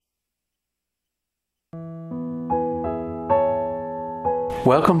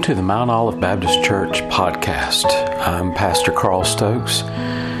Welcome to the Mount Olive Baptist Church podcast. I'm Pastor Carl Stokes.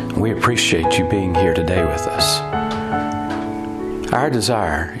 We appreciate you being here today with us. Our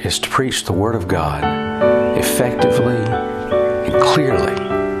desire is to preach the Word of God effectively and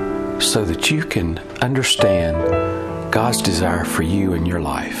clearly so that you can understand God's desire for you in your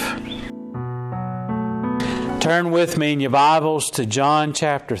life. Turn with me in your Bibles to John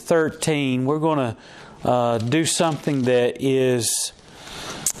chapter 13. We're going to do something that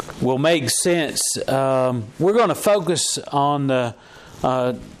will make sense. We're going to focus on the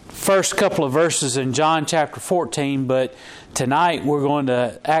first couple of verses in John chapter 14, but tonight we're going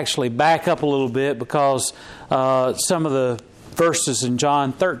to actually back up a little bit because some of the verses in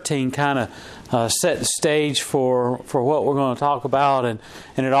John 13 kind of set the stage for what we're going to talk about, and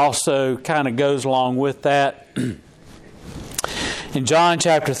it also kind of goes along with that. In John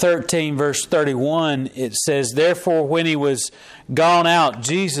chapter 13, verse 31, it says, "Therefore, when he was gone out,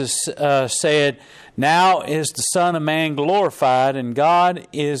 Jesus said, Now is the Son of Man glorified, and God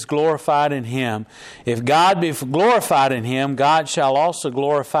is glorified in him. If God be glorified in him, God shall also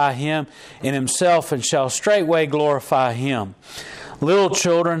glorify him in himself, and shall straightway glorify him. Little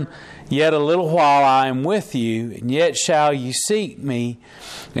children, yet a little while I am with you, and yet shall ye seek me.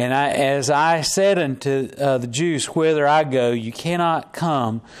 And as I said unto the Jews, whither I go, you cannot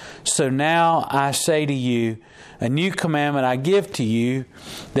come. So now I say to you, a new commandment I give to you,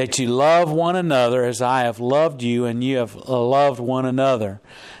 that you love one another as I have loved you, and you have loved one another.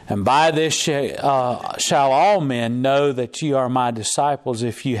 And by this shall all men know that you are my disciples,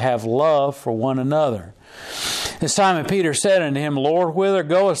 if you have love for one another. And Simon Peter said unto him, Lord, whither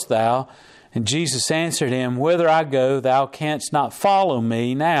goest thou? And Jesus answered him, Whither I go, thou canst not follow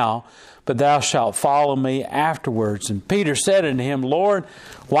me now, but thou shalt follow me afterwards. And Peter said unto him, Lord,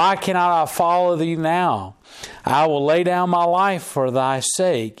 why cannot I follow thee now? I will lay down my life for thy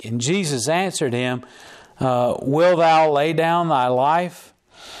sake. And Jesus answered him, Wilt thou lay down thy life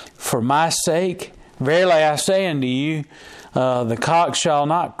for my sake? Verily I say unto you, the cock shall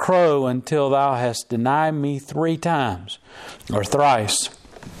not crow until thou hast denied me 3 times, or thrice.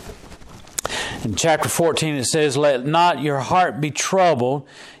 In chapter 14 it says, Let not your heart be troubled.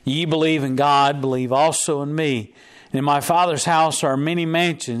 Ye believe in God, believe also in me. And in my Father's house are many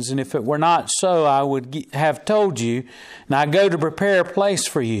mansions, and if it were not so, I would have told you. And I go to prepare a place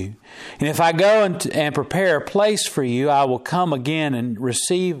for you. And if I go and prepare a place for you, I will come again and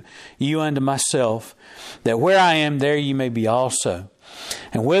receive you unto myself, that where I am, there you may be also.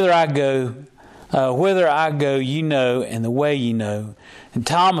 And whither I go, you know, and the way you know. And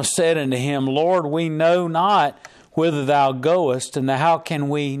Thomas said unto him, Lord, we know not whither thou goest, and how can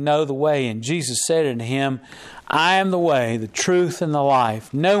we know the way? And Jesus said unto him, I am the way, the truth, and the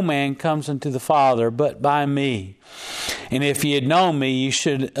life. No man comes unto the Father but by me. And if ye had known me, ye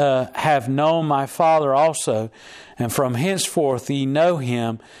should have known my Father also. And from henceforth ye know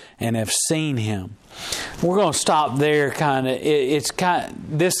him and have seen him." We're going to stop there.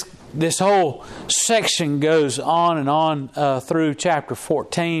 This whole section goes on and on through chapter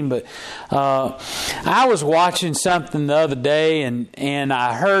 14. But I was watching something the other day, and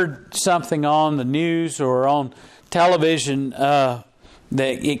I heard something on the news or on television that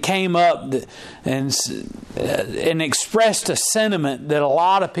it came up and expressed a sentiment that a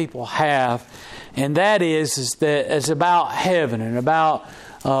lot of people have, and that is that it's about heaven and about.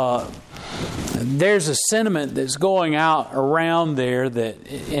 There's a sentiment that's going out around there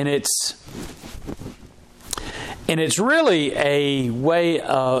and it's really a way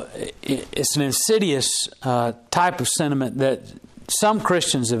it's an insidious type of sentiment that some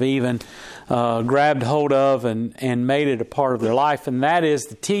Christians have even grabbed hold of and made it a part of their life, and that is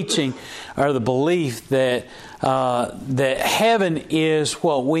the teaching or the belief that heaven is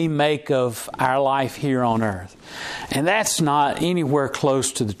what we make of our life here on earth. And that's not anywhere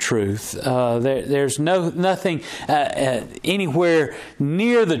close to the truth. There's nothing anywhere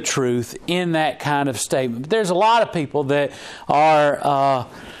near the truth in that kind of statement. But there's a lot of people that are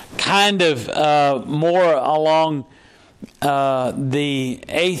kind of more along the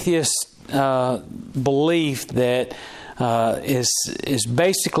atheist belief that is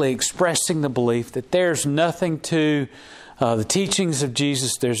basically expressing the belief that there's nothing to the teachings of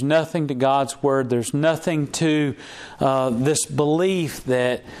Jesus, there's nothing to God's Word, there's nothing to this belief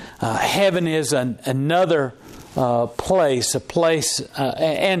that heaven is another place,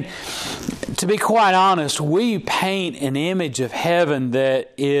 and to be quite honest, we paint an image of heaven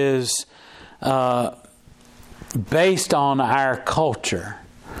that is based on our culture.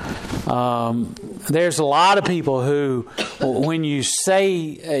 There's a lot of people who, when you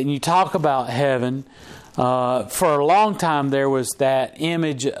say and you talk about heaven, For a long time there was that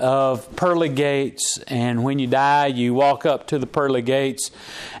image of pearly gates, and when you die you walk up to the pearly gates,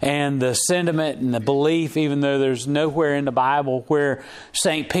 and the sentiment and the belief, even though there's nowhere in the Bible where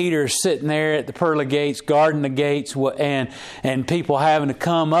St. Peter is sitting there at the pearly gates guarding the gates, and people having to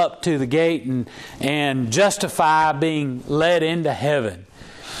come up to the gate and justify being led into heaven.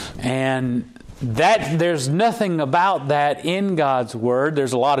 And that there's nothing about that in God's Word.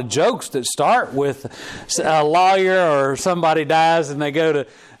 There's a lot of jokes that start with a lawyer or somebody dies and they go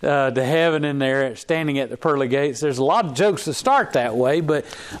to heaven and they're standing at the pearly gates. There's a lot of jokes that start that way, but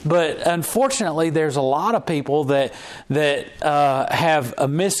unfortunately, there's a lot of people that have a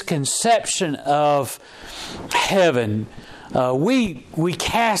misconception of heaven. We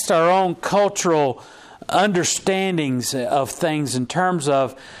cast our own cultural understandings of things in terms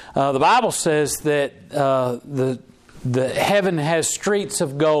of the Bible says that the heaven has streets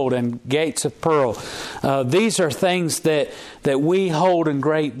of gold and gates of pearl. These are things that we hold in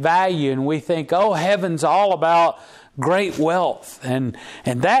great value, and we think, oh, heaven's all about great wealth, and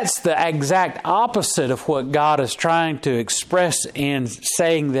that's the exact opposite of what God is trying to express in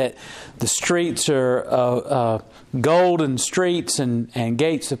saying that the streets are golden streets and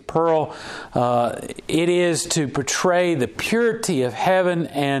gates of pearl. It is to portray the purity of heaven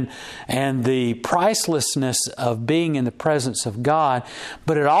and the pricelessness of being in the presence of God,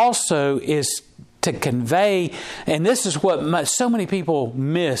 but it also is to convey, and this is what so many people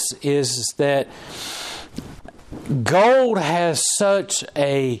miss, is that gold has such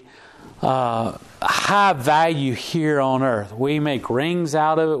a high value here on earth. We make rings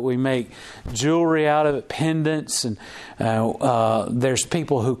out of it. We make jewelry out of it, pendants, and there's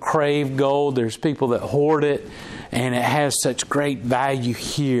people who crave gold. There's people that hoard it, and it has such great value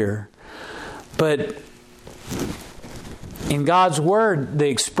here. But in God's Word, the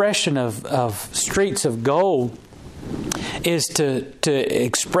expression of streets of gold is to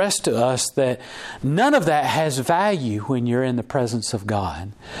express to us that none of that has value when you're in the presence of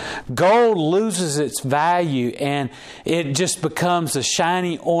God. Gold loses its value and it just becomes a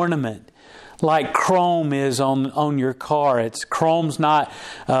shiny ornament, like chrome is on your car. Chrome's not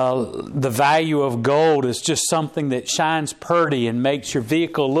the value of gold. It's just something that shines pretty and makes your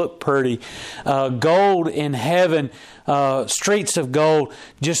vehicle look pretty. Gold in heaven, streets of gold,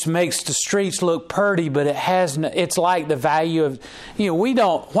 just makes the streets look pretty, but it's like the value of,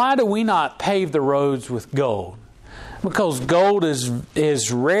 why do we not pave the roads with gold? Because gold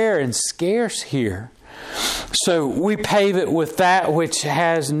is rare and scarce here. So we pave it with that which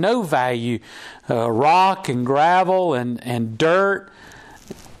has no value, rock and gravel and dirt,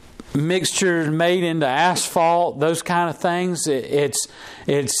 mixtures made into asphalt, those kind of things. It's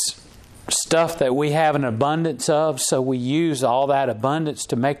stuff that we have an abundance of, so we use all that abundance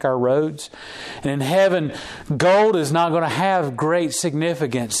to make our roads. And in heaven, gold is not going to have great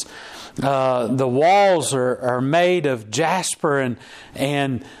significance. The walls are made of jasper,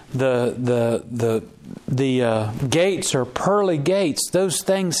 and the gates are pearly gates. Those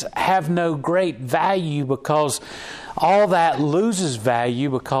things have no great value because all that loses value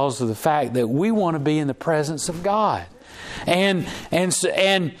because of the fact that we want to be in the presence of God. And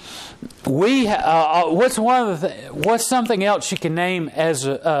we what's something else you can name as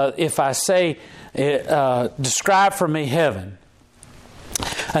if I say describe for me heaven.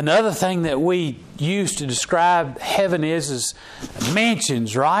 Another thing that we use to describe heaven is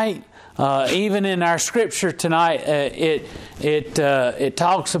mansions, right? Even in our scripture tonight, it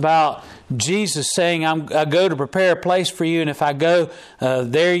talks about Jesus saying, "I go to prepare a place for you, and if I go,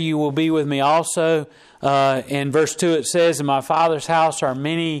 there you will be with me also." In verse 2 it says, "In my Father's house are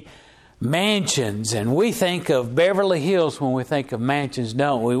many mansions." And we think of Beverly Hills when we think of mansions,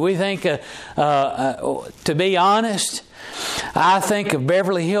 don't we? We think to be honest, I think of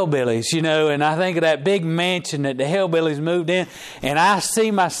Beverly Hillbillies, and I think of that big mansion that the Hillbillies moved in. And I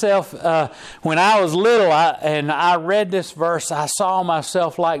see myself, when I was little, and I read this verse, I saw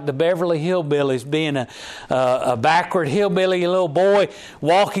myself like the Beverly Hillbillies, being a backward hillbilly little boy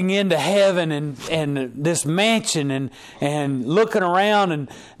walking into heaven and this mansion and looking around and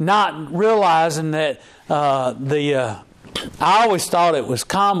not realizing that I always thought it was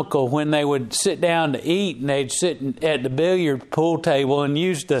comical when they would sit down to eat and they'd sit at the billiard pool table and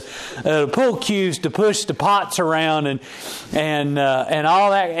use the pool cues to push the pots around and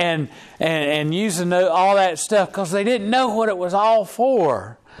all that and using all that stuff because they didn't know what it was all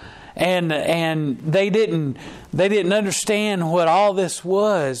for, and they didn't understand what all this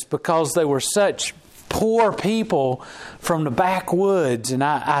was because they were such poor people from the backwoods. And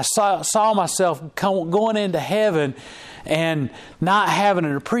I saw myself going into heaven and not having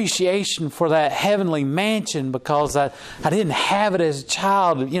an appreciation for that heavenly mansion because I didn't have it as a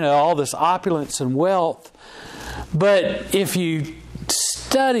child, all this opulence and wealth. But if you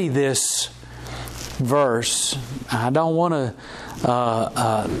study this verse, I don't want to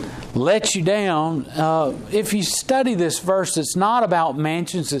let you down. If you study this verse, it's not about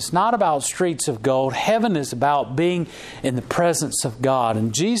mansions. It's not about streets of gold. Heaven is about being in the presence of God.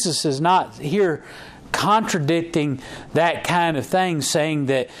 And Jesus is not here contradicting that kind of thing, saying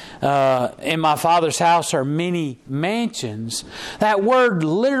that in my Father's house are many mansions. That word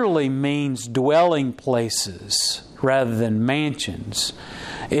literally means dwelling places rather than mansions.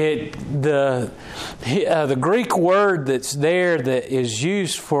 The Greek word that's there that is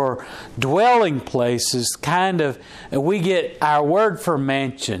used for dwelling places, we get our word for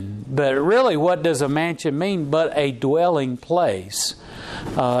mansion, but really what does a mansion mean but a dwelling place?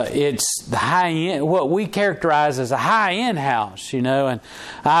 It's the high end, what we characterize as a high end house, and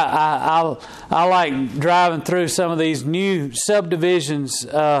I like driving through some of these new subdivisions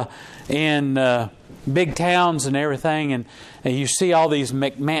in big towns and everything, and you see all these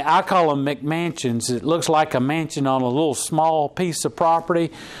I call them McMansions. It looks like a mansion on a little small piece of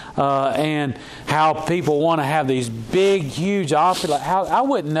property, and how people want to have these big, huge, opulent. I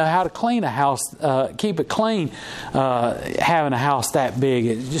wouldn't know how to clean a house, keep it clean, having a house that big.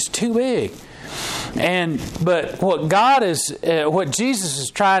 It's just too big. But what Jesus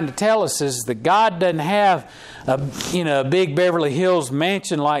is trying to tell us is that God doesn't have a big Beverly Hills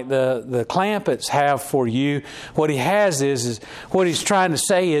mansion like the Clampetts have for you. What He has is what He's trying to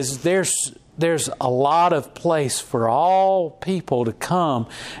say is there's a lot of place for all people to come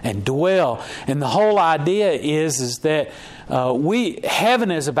and dwell. And the whole idea is that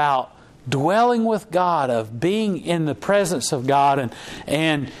heaven is about dwelling with God, of being in the presence of God.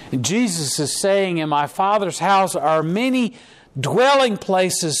 And Jesus is saying, in my Father's house are many dwelling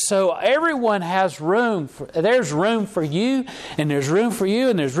places, so everyone has room. There's room for you, and there's room for you,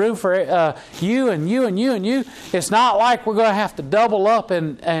 and there's room for you, and you, and you, and you. It's not like we're going to have to double up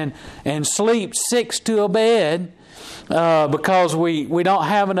and sleep six to a bed because we don't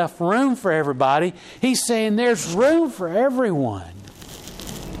have enough room for everybody. He's saying there's room for everyone.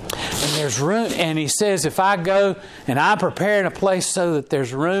 And there's room, and He says, if I go and I'm preparing a place so that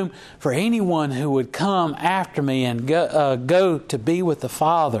there's room for anyone who would come after me and go to be with the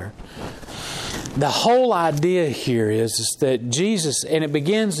Father. The whole idea here is that Jesus, and it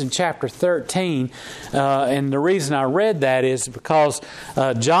begins in chapter 13, and the reason I read that is because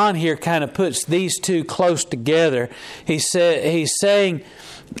John here kind of puts these two close together. He's saying,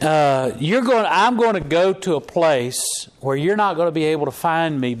 I'm going to go to a place where you're not going to be able to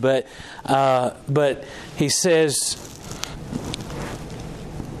find me, but He says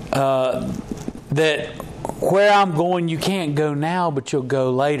that where I'm going you can't go now, but you'll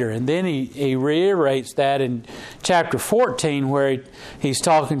go later. And then he reiterates that in chapter 14, where he's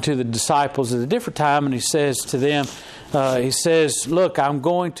talking to the disciples at a different time, and He says to them, He says, look, I'm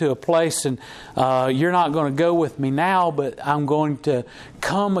going to a place, and you're not going to go with me now, but I'm going to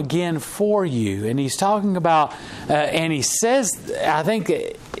come again for you. And He's talking about, and He says, I think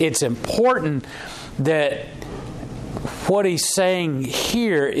it's important that what He's saying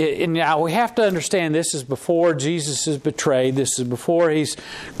here, and now we have to understand this is before Jesus is betrayed. This is before He's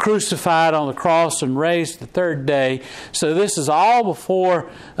crucified on the cross and raised the third day. So this is all before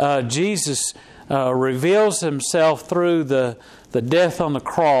Jesus reveals Himself through the death on the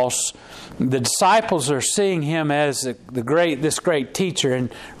cross. The disciples are seeing Him as this great teacher.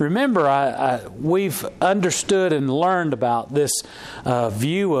 And remember, we've understood and learned about this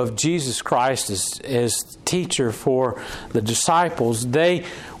view of Jesus Christ as teacher for the disciples. They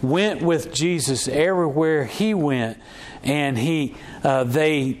went with Jesus everywhere He went. And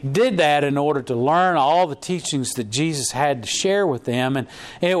they did that in order to learn all the teachings that Jesus had to share with them. And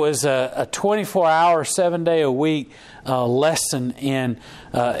it was a 24-hour, 7-day-a-week lesson in.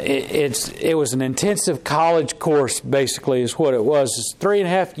 It was an intensive college course, basically, is what it was. It's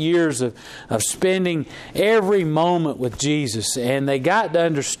 3.5 years of spending every moment with Jesus, and they got to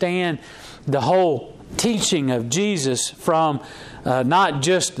understand the whole teaching of Jesus from not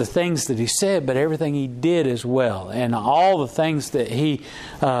just the things that He said, but everything He did as well, and all the things that He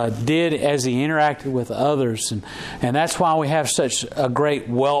did as He interacted with others. And that's why we have such a great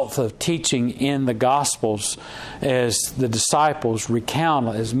wealth of teaching in the Gospels, as the disciples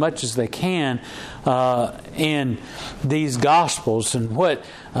recount as much as they can in these Gospels. And what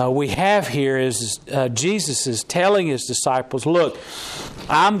we have here is Jesus is telling His disciples, look,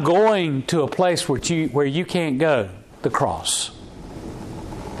 I'm going to a place where you can't go, the cross.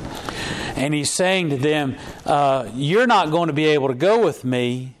 And He's saying to them, you're not going to be able to go with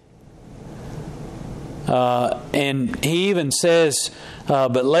me. And He even says,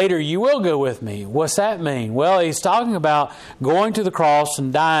 but later you will go with me. What's that mean? Well, He's talking about going to the cross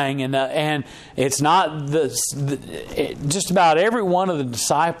and dying, and it's not just about every one of the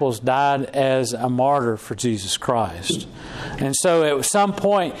disciples died as a martyr for Jesus Christ. And so at some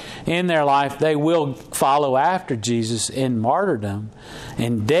point in their life, they will follow after Jesus in martyrdom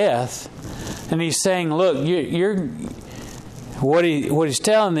and death. And He's saying, look, what He's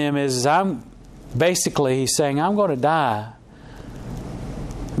telling them is He's saying, I'm going to die.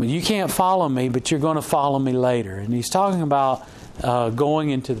 You can't follow me, but you're going to follow me later. And He's talking about going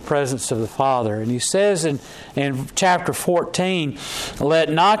into the presence of the Father. And He says in chapter 14, let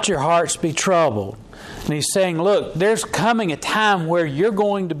not your hearts be troubled. And He's saying, look, there's coming a time where you're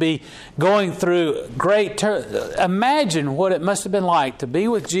going to be going through great... Imagine what it must have been like to be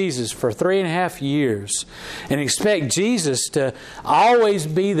with Jesus for 3.5 years and expect Jesus to always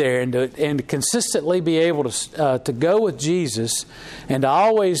be there and to consistently be able to go with Jesus and to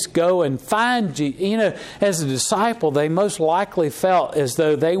always go and find Jesus. You know, as a disciple, they most likely felt as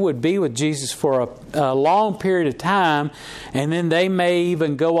though they would be with Jesus for a long period of time, and then they may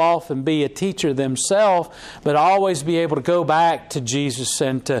even go off and be a teacher themselves, but always be able to go back to Jesus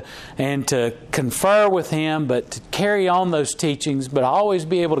and to confer with Him, but to carry on those teachings, but always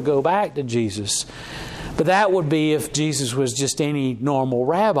be able to go back to Jesus. But that would be if Jesus was just any normal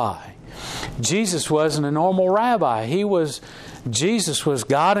rabbi. Jesus wasn't a normal rabbi. Jesus was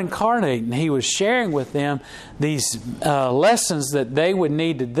God incarnate, and He was sharing with them these lessons that they would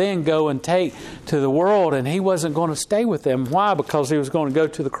need to then go and take to the world, and He wasn't going to stay with them. Why? Because He was going to go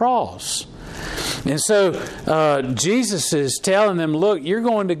to the cross. And so Jesus is telling them, look, you're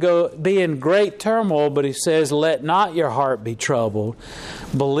going to go be in great turmoil, but He says, let not your heart be troubled.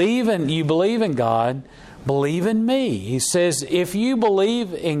 You believe in God, believe in me. He says, if you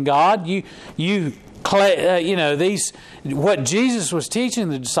believe in God, what Jesus was teaching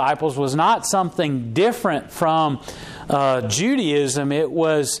the disciples was not something different from Judaism. It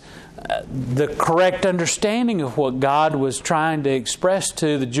was the correct understanding of what God was trying to express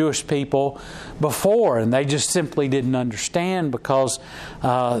to the Jewish people before, and they just simply didn't understand because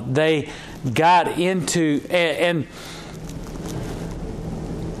they got into... And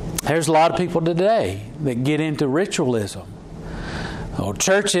there's a lot of people today that get into ritualism. Well,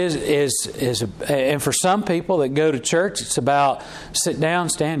 church is and for some people that go to church, it's about sit down,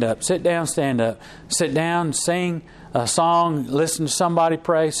 stand up, sit down, stand up, sit down, sing a song, listen to somebody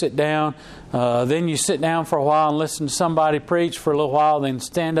pray, sit down. Then you sit down for a while and listen to somebody preach for a little while, then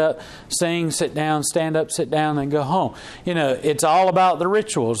stand up, sing, sit down, stand up, sit down, then go home. You know, it's all about the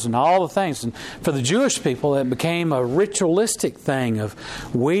rituals and all the things. And for the Jewish people, it became a ritualistic thing of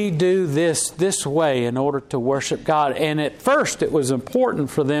we do this way in order to worship God. And at first, it was important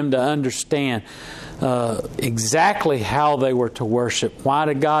for them to understand exactly how they were to worship. Why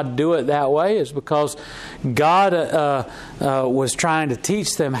did God do it that way? Is because God was trying to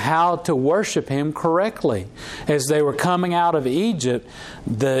teach them how to worship Him correctly. As they were coming out of Egypt,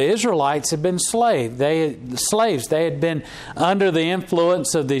 the Israelites had been slaves. They had been under the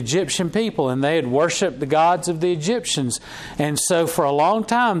influence of the Egyptian people, and they had worshipped the gods of the Egyptians. And so for a long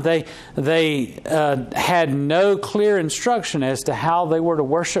time, they had no clear instruction as to how they were to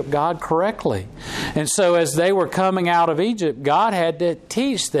worship God correctly. And so as they were coming out of Egypt, God had to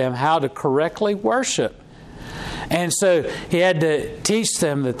teach them how to correctly worship. And so He had to teach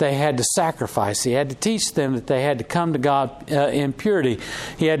them that they had to sacrifice. He had to teach them that they had to come to God in purity.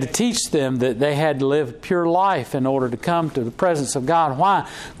 He had to teach them that they had to live a pure life in order to come to the presence of God. Why?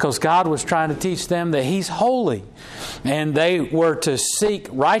 Because God was trying to teach them that He's holy. And they were to seek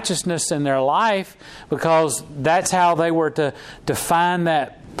righteousness in their life because that's how they were to find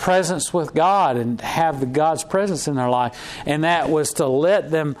that presence with God and have God's presence in their life. And that was to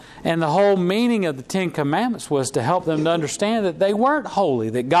let them, and the whole meaning of the Ten Commandments was to help them to understand that they weren't holy,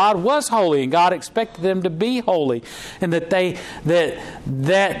 that God was holy and God expected them to be holy, and that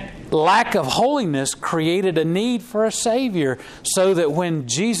lack of holiness created a need for a Savior, so that when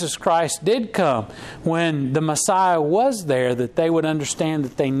Jesus Christ did come, when the Messiah was there, that they would understand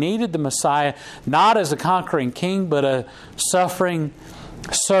that they needed the Messiah not as a conquering king, but a suffering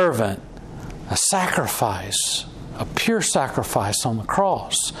servant, a sacrifice, a pure sacrifice on the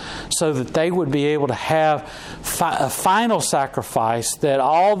cross, so that they would be able to have a final sacrifice, that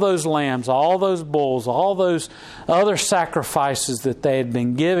all those lambs, all those bulls, all those other sacrifices that they had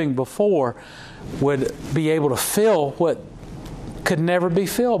been giving before would be able to fill what could never be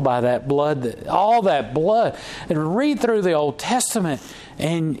filled by that blood, all that blood. And read through the Old Testament,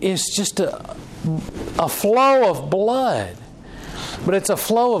 and it's just a flow of blood. But it's a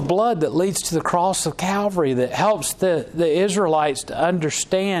flow of blood that leads to the cross of Calvary, that helps the Israelites to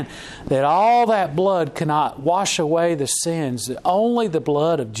understand that all that blood cannot wash away the sins. That only the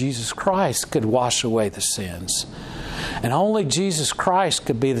blood of Jesus Christ could wash away the sins. And only Jesus Christ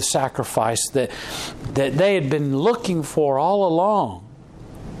could be the sacrifice that they had been looking for all along.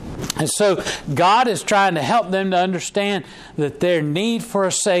 And so God is trying to help them to understand that their need for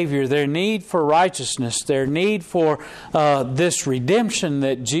a Savior, their need for righteousness, their need for this redemption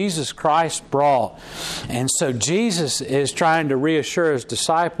that Jesus Christ brought. And so Jesus is trying to reassure His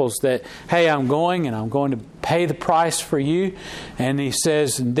disciples that, hey, I'm going and I'm going to pay the price for you. And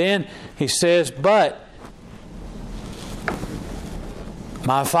then He says, but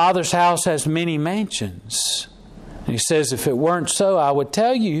my Father's house has many mansions. And He says, if it weren't so, I would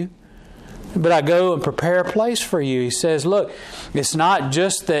tell you, but I go and prepare a place for you. He says, look, it's not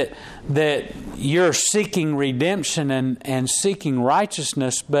just that you're seeking redemption and seeking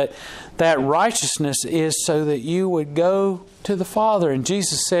righteousness, but that righteousness is so that you would go to the Father. And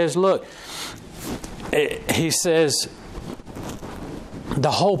Jesus says, look, He says,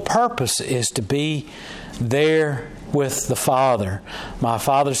 the whole purpose is to be there with the Father. My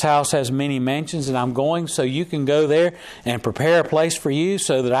Father's house has many mansions, and I'm going so you can go there and prepare a place for you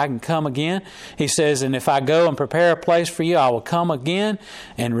so that I can come again. He says, and if I go and prepare a place for you, I will come again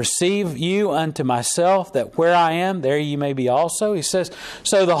and receive you unto myself, that where I am, there you may be also. He says,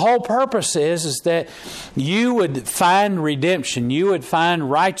 so the whole purpose is that you would find redemption. You would find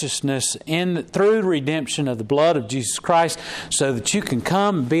righteousness through redemption of the blood of Jesus Christ, so that you can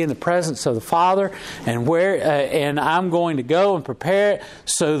come and be in the presence of the Father, and I'm going to go and prepare it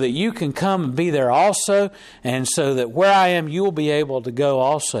so that you can come and be there also, and so that where I am, you will be able to go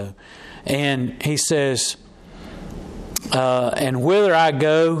also. And He says, and whither I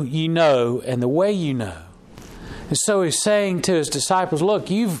go, you know, and the way you know. And so He's saying to His disciples, look,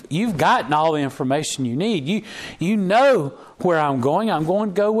 you've gotten all the information you need. You know where I'm going. I'm going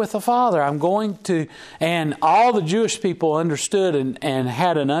to go with the Father. I'm going to, and all the Jewish people understood and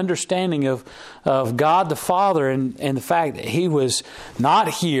had an understanding of God the Father and the fact that He was not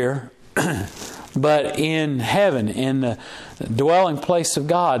here, but in heaven, in the dwelling place of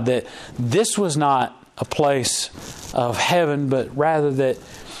God, that this was not a place of heaven, but rather that,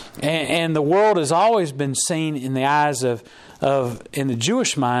 and the world has always been seen in the eyes of in the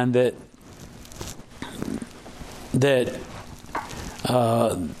Jewish mind that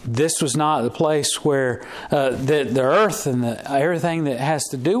this was not the place where the earth and everything that has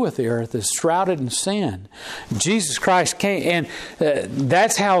to do with the earth is shrouded in sin. Jesus Christ came, and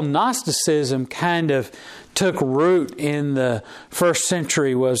that's how Gnosticism kind of took root in the first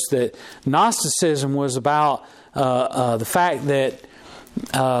century, was that Gnosticism was about the fact that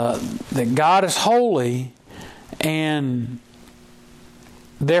God is holy, and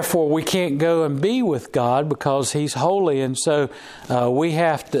therefore we can't go and be with God because He's holy, and so we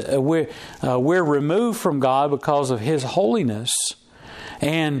have to. We're removed from God because of His holiness.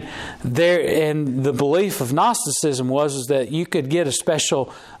 And the belief of Gnosticism was that you could get a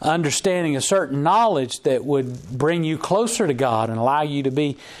special understanding, a certain knowledge that would bring you closer to God and allow you to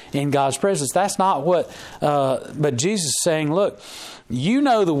be in God's presence. That's not what. But Jesus is saying, look, you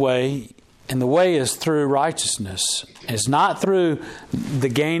know the way. And the way is through righteousness. It's not through the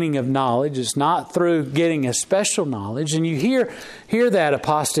gaining of knowledge. It's not through getting a special knowledge. And you hear that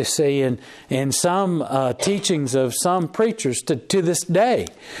apostasy in some teachings of some preachers to this day.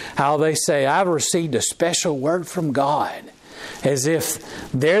 How they say, I've received a special word from God. As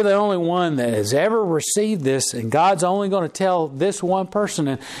if they're the only one that has ever received this, and God's only going to tell this one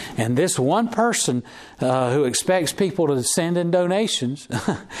person, and this one person who expects people to send in donations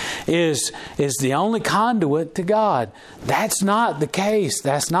is the only conduit to God. That's not the case.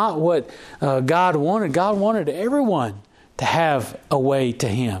 That's not what God wanted. God wanted everyone to have a way to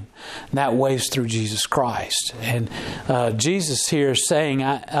Him. And that way is through Jesus Christ. And Jesus here is saying,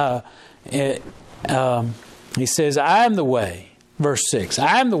 He says, I am the way. Verse 6,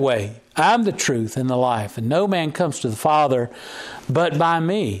 I am the way, I am the truth and the life, and no man comes to the Father but by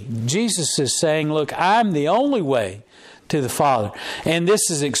me. Jesus is saying, look, I'm the only way to the Father. And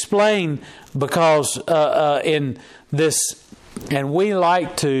this is explained because in this, and we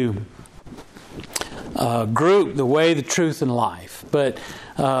like to group the way, the truth, and life. But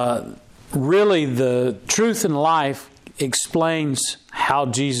really the truth and life explains how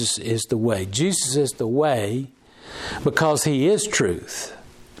Jesus is the way. Jesus is the way because He is truth.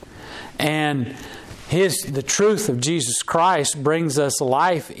 And the truth of Jesus Christ brings us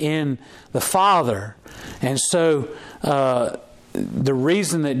life in the Father. And so the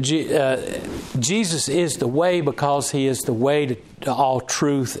reason that Jesus is the way, because He is the way to all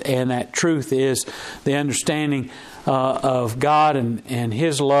truth, and that truth is the understanding of God and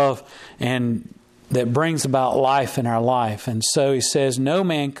His love, and that brings about life in our life. And so He says, no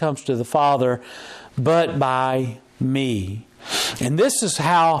man comes to the Father but by me. And this is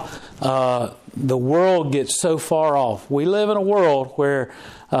how the world gets so far off. We live in a world where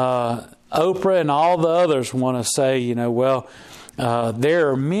Oprah and all the others want to say, there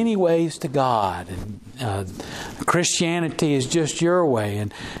are many ways to God, and Christianity is just your way.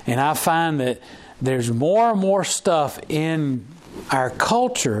 And I find that there's more and more stuff in our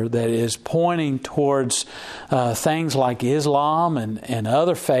culture that is pointing towards things like Islam and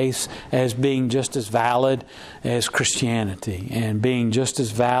other faiths as being just as valid as Christianity, and being just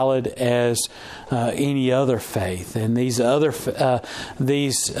as valid as any other faith. And these other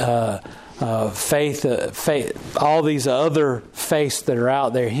faith, all these other faiths that are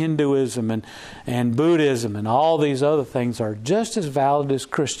out there, Hinduism and Buddhism and all these other things, are just as valid as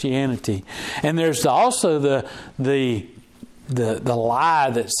Christianity. And there's also the lie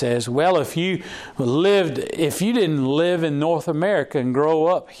that says, well, if you didn't live in North America and grow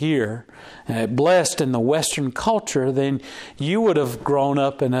up here, blessed in the Western culture, then you would have grown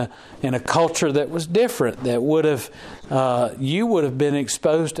up in a culture that was different, that would have you would have been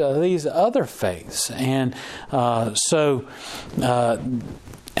exposed to these other faiths, and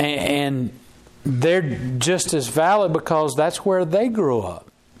and they're just as valid because that's where they grew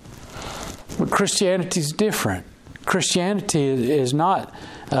up. But Christianity is different. Christianity is not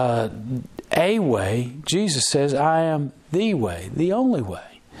a way. Jesus says, I am the way, the only way.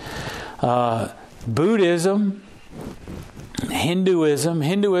 Buddhism,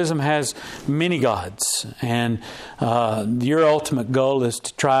 Hinduism has many gods, and your ultimate goal is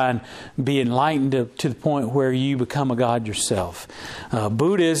to try and be enlightened to the point where you become a god yourself.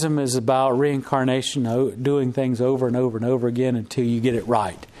 Buddhism is about reincarnation, doing things over and over and over again until you get it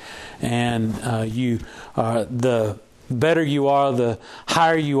right. And the better you are, the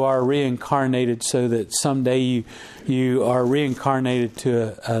higher you are reincarnated, so that someday you are reincarnated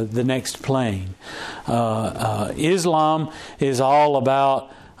to the next plane. Islam is all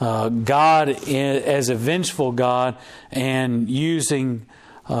about God as a vengeful God, and using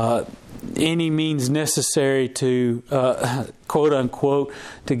any means necessary to quote unquote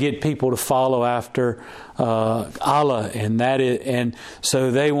to get people to follow after Allah, and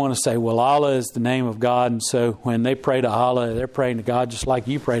so they want to say, well, Allah is the name of God, and so when they pray to Allah, they're praying to God just like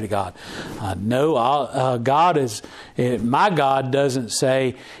you pray to God. No, God is my God doesn't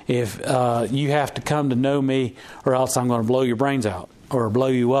say, if you have to come to know me or else I'm going to blow your brains out, or blow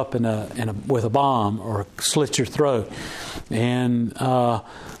you up with a bomb, or slit your throat. And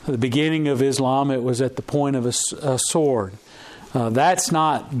the beginning of Islam, it was at the point of a sword. That's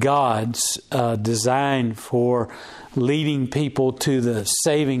not God's design for leading people to the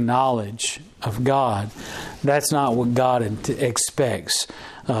saving knowledge of God. That's not what God expects.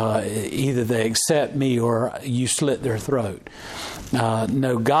 Either they accept me or you slit their throat.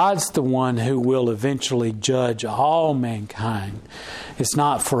 No, God's the one who will eventually judge all mankind. It's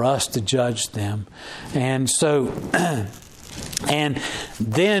not for us to judge them. And so, and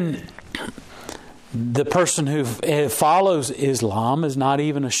then the person who follows Islam is not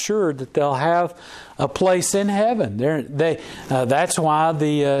even assured that they'll have a place in heaven. That's why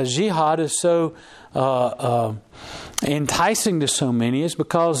the jihad is so enticing to so many, is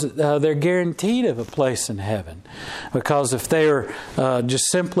because they're guaranteed of a place in heaven. Because if they're just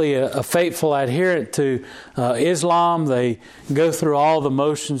simply a faithful adherent to Islam, they go through all the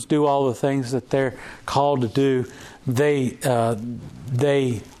motions, do all the things that they're called to do, they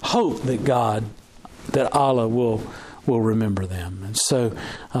hope that Allah will remember them. And so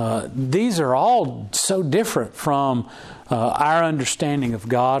these are all so different from our understanding of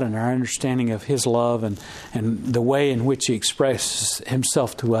God and our understanding of His love and the way in which He expresses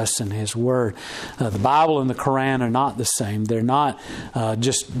Himself to us in His Word. The Bible and the Quran are not the same. They're not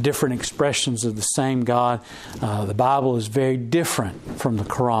just different expressions of the same God. The Bible is very different from the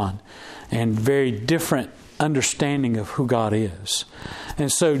Quran, and very different understanding of who God is.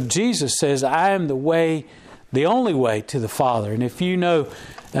 And so Jesus says, I am the way, the only way to the Father. And if you know,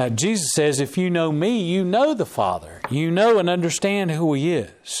 Jesus says, if you know me, you know the Father. You know and understand who He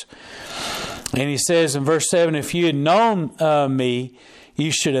is. And He says in verse 7, if you had known me,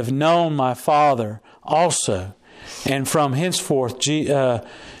 you should have known my Father also. And from henceforth,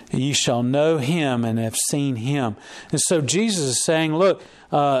 you shall know Him and have seen Him. And so Jesus is saying, look,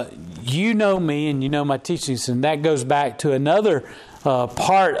 you know me and you know my teachings. And that goes back to another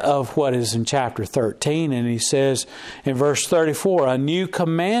part of what is in chapter 13. And he says in verse 34, "A new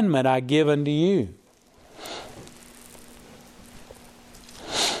commandment I give unto you."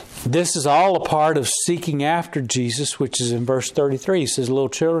 This is all a part of seeking after Jesus, which is in verse 33. He says, "Little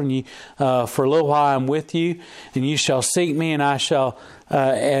children, for a little while I am with you, and you shall seek me, and I shall...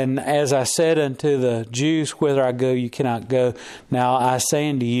 and as I said unto the Jews, whither I go, you cannot go. Now I say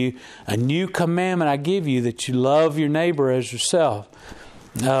unto you, a new commandment I give you, that you love your neighbor as yourself.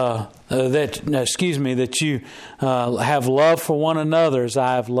 That you have love for one another as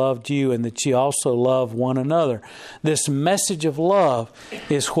I have loved you, and that you also love one another." This message of love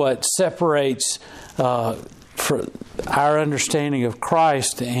is what separates for our understanding of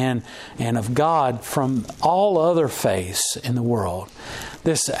Christ and of God from all other faiths in the world.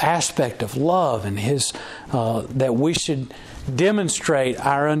 This aspect of love and His that we should demonstrate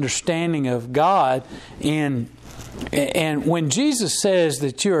our understanding of God in. And when Jesus says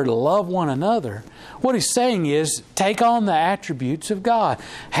that you are to love one another, what He's saying is take on the attributes of God.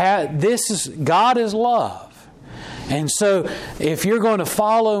 God is love. And so if you're going to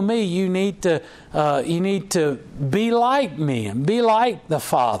follow me, you need to be like me and be like the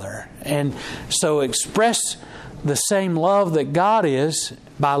Father. And so express the same love that God is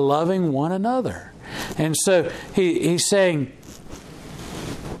by loving one another. And so He's saying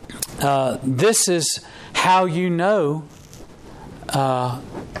this is how you know that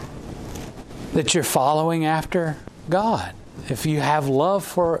you're following after God. If you have love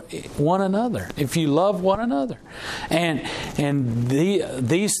for one another, if you love one another, and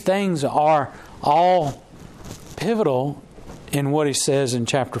these things are all pivotal in what He says in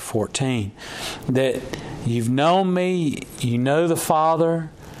chapter 14. That you've known me, you know the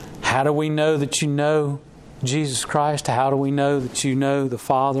Father. How do we know that you know Jesus Christ? How do we know that you know the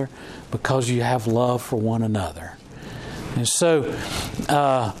Father? Because you have love for one another. And so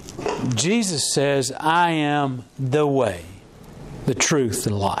Jesus says, "I am the way, the truth,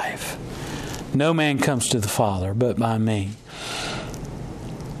 and life. No man comes to the Father but by me."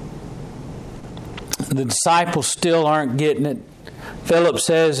 The disciples still aren't getting it. Philip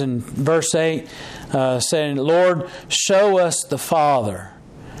says in verse 8, saying, "Lord, show us the Father,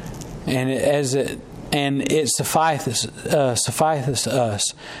 and it sufficeth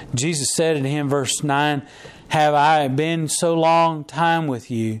us." Jesus said to him, verse 9, "Have I been so long time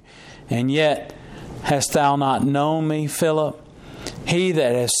with you, and yet hast thou not known me, Philip? He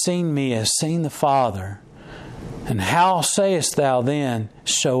that has seen me has seen the Father. And how sayest thou then,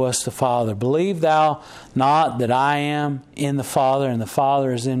 show us the Father? Believe thou not that I am in the Father, and the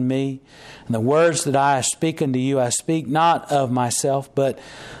Father is in me? And the words that I speak unto you, I speak not of myself, but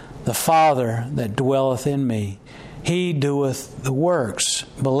the Father that dwelleth in me, He doeth the works.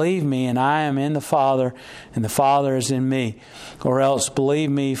 Believe me, and I am in the Father, and the Father is in me. Or else believe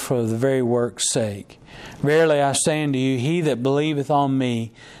me for the very work's sake. Verily I say unto you, he that believeth on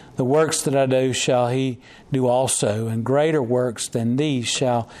me, the works that I do shall he do also, and greater works than these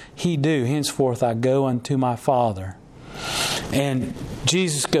shall he do. Henceforth I go unto my Father." And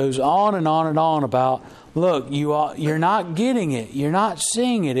Jesus goes on and on and on about, look, you're not getting it. You're not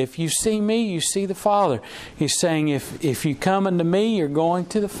seeing it. If you see me, you see the Father. He's saying if you come unto me, you're going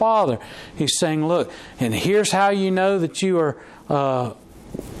to the Father. He's saying, look, and here's how you know that you are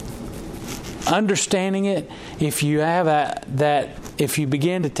understanding it. If you have if you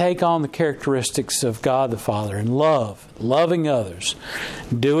begin to take on the characteristics of God the Father and loving others,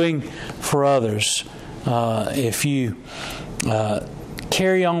 doing for others, if you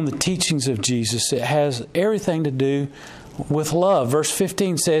carry on the teachings of Jesus, it has everything to do with love. Verse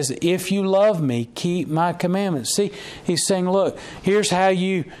 15 says, "If you love me, keep my commandments." See, he's saying, look, here's how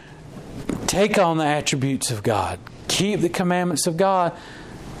you take on the attributes of God. Keep the commandments of God,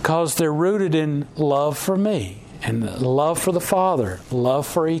 because they're rooted in love for me and love for the Father, love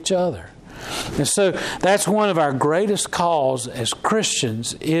for each other. And so that's one of our greatest calls as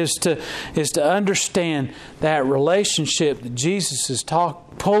Christians is to understand that relationship that Jesus is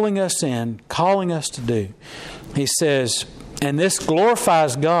pulling us in, calling us to do. He says, and this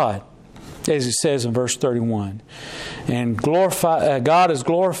glorifies God, as he says in verse 31. And God is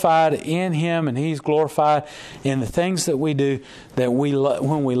glorified in Him, and He's glorified in the things that we do, that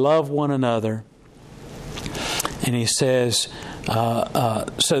when we love one another. And he says,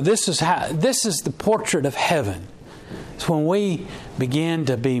 so this is the portrait of heaven. It's when we begin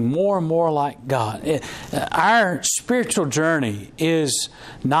to be more and more like God. Our spiritual journey is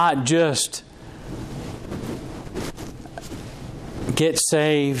not just get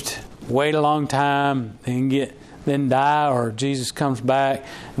saved, wait a long time, then die, or Jesus comes back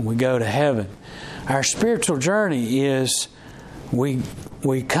and we go to heaven. Our spiritual journey is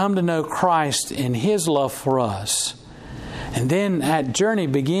we come to know Christ in His love for us. And then that journey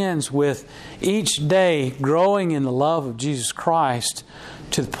begins with each day growing in the love of Jesus Christ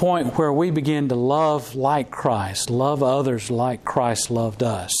to the point where we begin to love like Christ, love others like Christ loved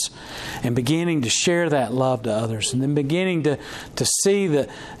us, and beginning to share that love to others, and then beginning to see that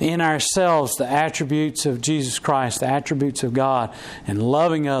in ourselves the attributes of Jesus Christ, the attributes of God, and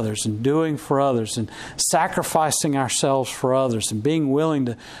loving others and doing for others and sacrificing ourselves for others and being willing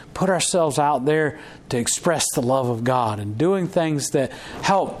to put ourselves out there to express the love of God and doing things that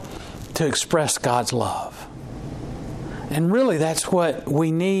help to express God's love. And really, that's what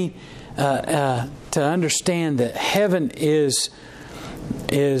we need to understand, that heaven is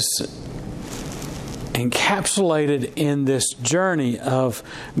encapsulated in this journey of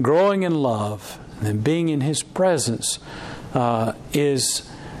growing in love and being in His presence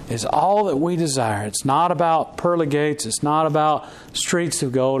is all that we desire. It's not about pearly gates. It's not about streets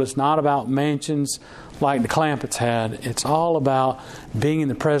of gold. It's not about mansions like the Clampetts had. It's all about being in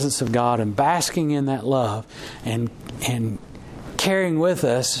the presence of God and basking in that love and carrying with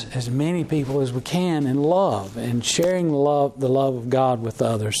us as many people as we can in love and sharing the love of God with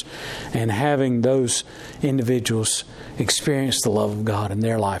others and having those individuals experience the love of God in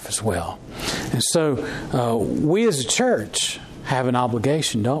their life as well. And so we as a church have an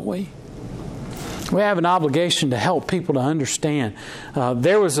obligation, don't we? We have an obligation to help people to understand.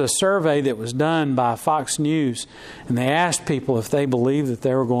 There was a survey that was done by Fox News, and they asked people if they believed that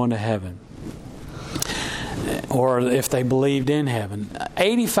they were going to heaven, or if they believed in heaven.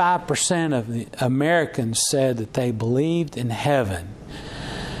 85% of the Americans said that they believed in heaven.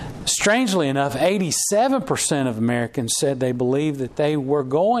 Strangely enough, 87% of Americans said they believed that they were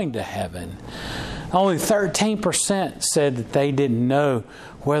going to heaven. Only 13% said that they didn't know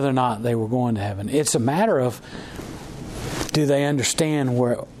whether or not they were going to heaven. It's a matter of, do they understand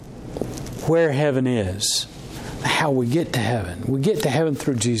where heaven is? How we get to heaven. We get to heaven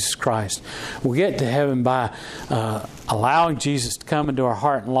through Jesus Christ. We get to heaven by allowing Jesus to come into our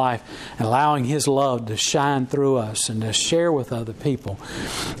heart and life and allowing His love to shine through us and to share with other people.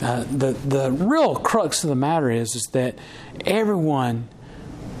 The real crux of the matter is that everyone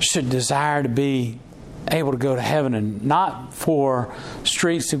should desire to be able to go to heaven, and not for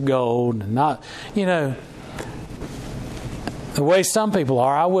streets of gold, and not, the way some people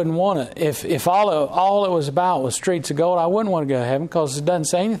are. I wouldn't want to, if all it was about was streets of gold, I wouldn't want to go to heaven, because it doesn't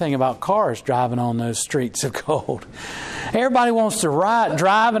say anything about cars driving on those streets of gold. Everybody wants to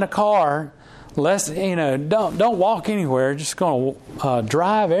drive in a car. Don't walk anywhere. Just going to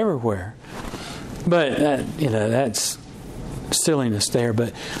drive everywhere. But that's silliness there.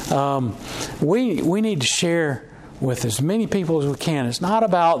 But we need to share with as many people as we can. It's not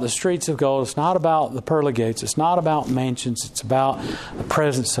about the streets of gold. It's not about the pearly gates. It's not about mansions. It's about the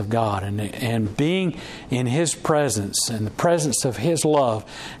presence of God and being in His presence and the presence of His love,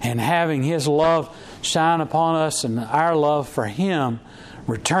 and having His love shine upon us and our love for Him,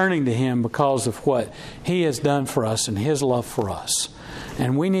 returning to Him because of what He has done for us and His love for us.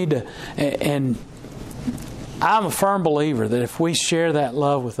 And we need to, and I'm a firm believer that if we share that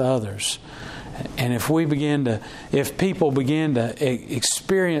love with others, and if people begin to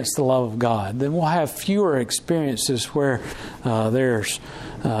experience the love of God, then we'll have fewer experiences where there's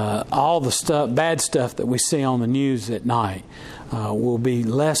all the bad stuff that we see on the news at night. Will be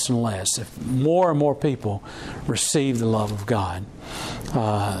less and less. If more and more people receive the love of God,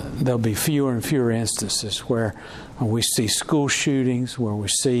 there'll be fewer and fewer instances where we see school shootings, where we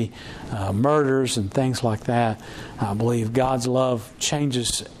see murders and things like that. I believe God's love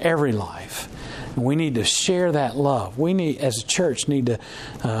changes every life. And we need to share that love. We need, as a church, need to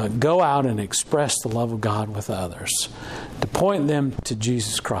go out and express the love of God with others, to point them to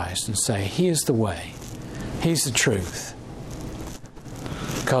Jesus Christ and say, He is the way, He's the truth,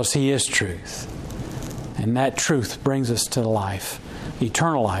 because He is truth. And that truth brings us to life,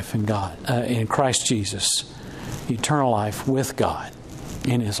 eternal life in God, in Christ Jesus, eternal life with God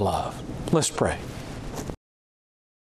in His love. Let's pray.